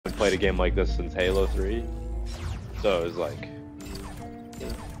played a game like this since Halo 3, so it was like, you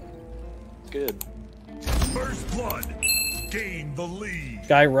know, it's good. First blood, gain the lead.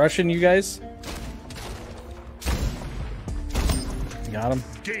 Guy rushing you guys. Got him.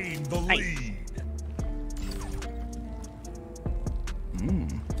 Gain the lead.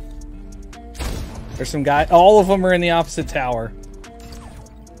 There's some guy. All of them are in the opposite tower.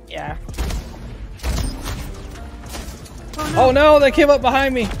 Yeah. Oh no, they came up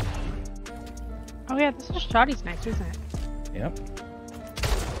behind me. Oh yeah, this is Shotty Snipes, isn't it? Yep.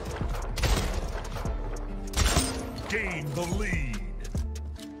 Gain the lead.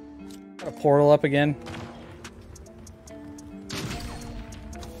 Got a portal up again.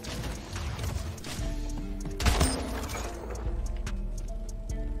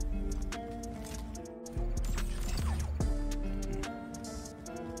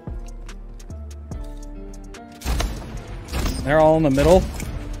 They're all in the middle.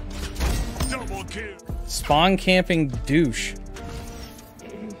 Double kill. Spawn camping douche.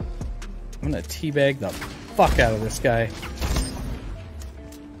 I'm gonna teabag the fuck out of this guy.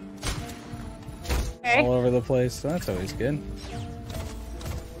 Okay. All over the place. That's always good.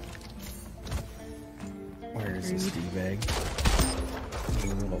 Where is this teabag?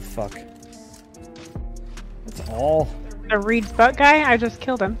 You little fuck. That's all. The Reed's butt guy? I just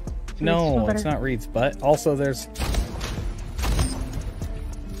killed him. So No, it's not Reed's butt. Also, there's...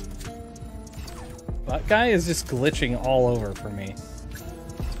 That guy is just glitching all over for me.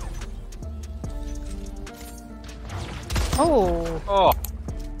 Oh. Oh.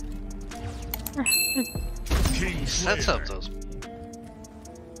 King He sets up those.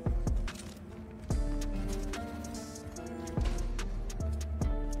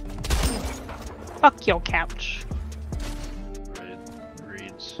 Fuck your couch. Right,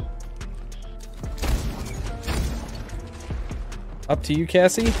 reads. Up to you,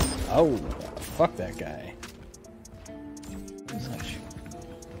 Cassie. Oh, fuck that guy.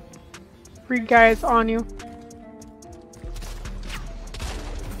 Reed guy is on you.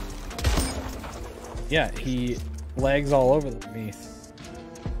 Yeah, he lags all over the beneath.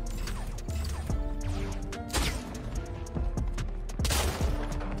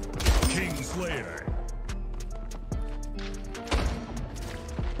 King Slayer.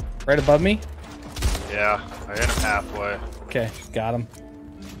 Right above me? Yeah, I hit him halfway. Okay, got him.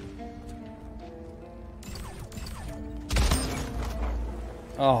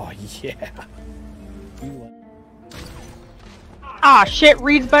 Oh, yeah. Ah, shit,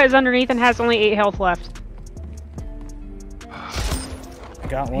 Reed's butt is underneath and has only 8 health left.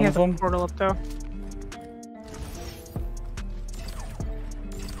 Got He one has of a them. portal up though.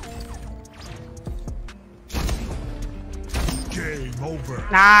 Game over.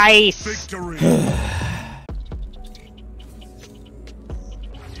 Nice! Victory.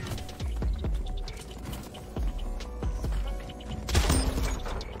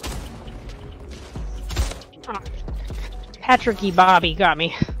 Oh. Patrick E. Bobby got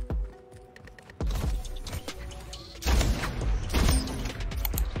me.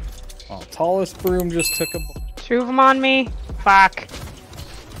 Oh, tallest broom just took a... 2 of them on me. Fuck.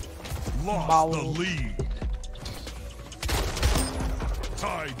 Lost the lead.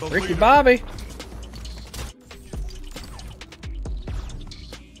 Tied the Ricky leader. Bobby!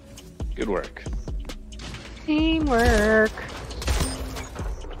 Good work. Teamwork.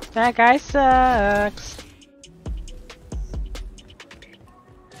 That guy sucks.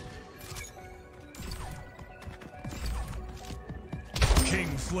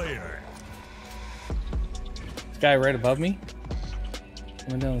 King Slayer. Guy right above me.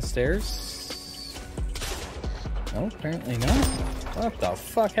 Coming down the stairs. No, apparently not. What the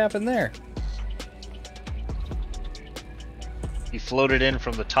fuck happened there? He floated in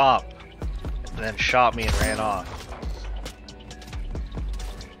from the top, and then shot me and ran off.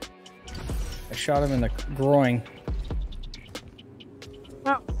 I shot him in the groin.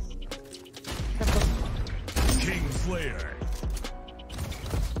 Oh. King Slayer.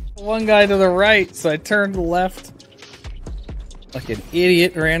 One guy to the right, so I turned left. Like an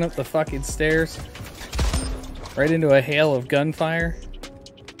idiot, ran up the fucking stairs. Right into a hail of gunfire.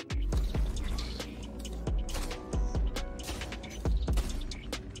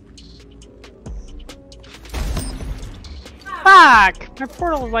 Fuck! My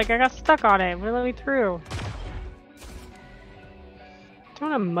portal was like, I got stuck on it. Wouldn't let me through. Don't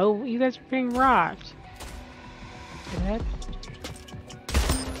wanna mow. You guys are being robbed. Good.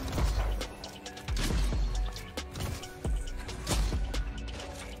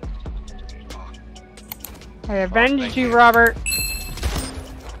 I avenged thank you, you. Robert.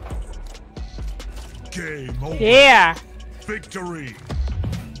 Game over. Yeah! Victory.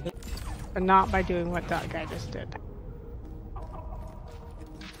 but not by doing what that guy just did.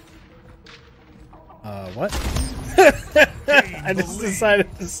 What? I just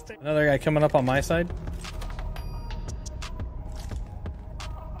decided to stay. Another guy coming up on my side.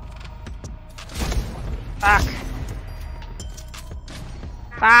 Fuck.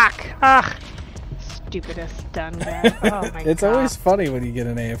 Fuck. Ugh. Stupidest stun guy. Oh my god. It's always funny when you get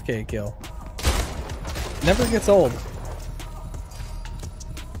an AFK kill. Never gets old.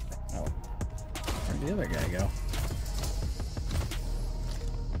 Oh. Where'd the other guy go?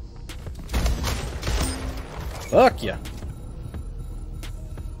 Fuck ya.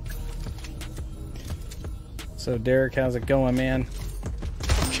 So Derek, how's it going, man?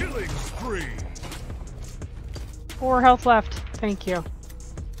 Killing spree. 4 health left. Thank you.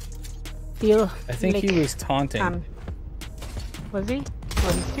 Feel I think he was taunting. Was he?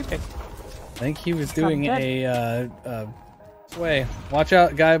 Was he stupid? I think he was doing dead. a way. Watch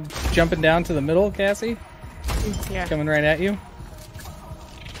out, guy jumping down to the middle, Cassie. Yeah. Coming right at you.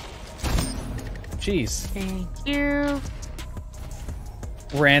 Jeez. Thank you.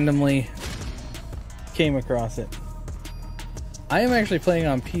 Randomly came across it. I am actually playing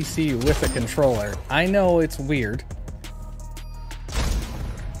on PC with a controller. I know it's weird.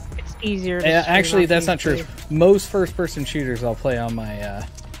 It's easier to Actually, stream that's off not true. PC. Most first-person shooters I'll play on my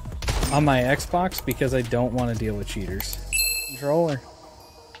Xbox because I don't want to deal with cheaters. Controller.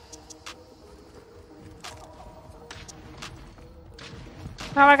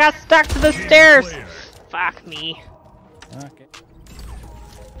 Oh, I got stuck to the stairs. Fuck me. Okay.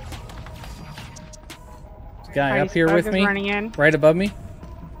 Guy up Ice here bug with is me, running in. right above me.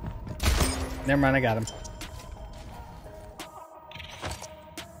 Never mind, I got him.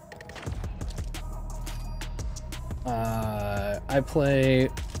 I play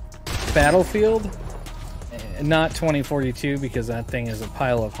Battlefield, not 2042 because that thing is a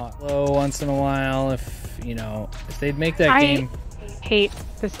pile of hot low once in a while. If you know, if they'd make that game, Hate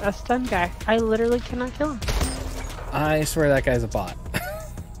this stun guy. I literally cannot kill him. I swear that guy's a bot.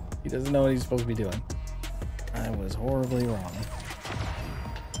 He doesn't know what he's supposed to be doing. I was horribly wrong.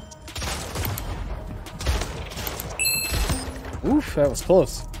 Oof, that was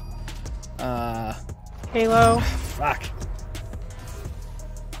close. Halo. Fuck.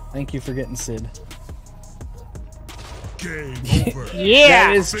 Thank you for getting Sid. Game over. Yeah.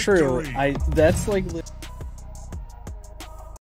 That is true. Victory. That's like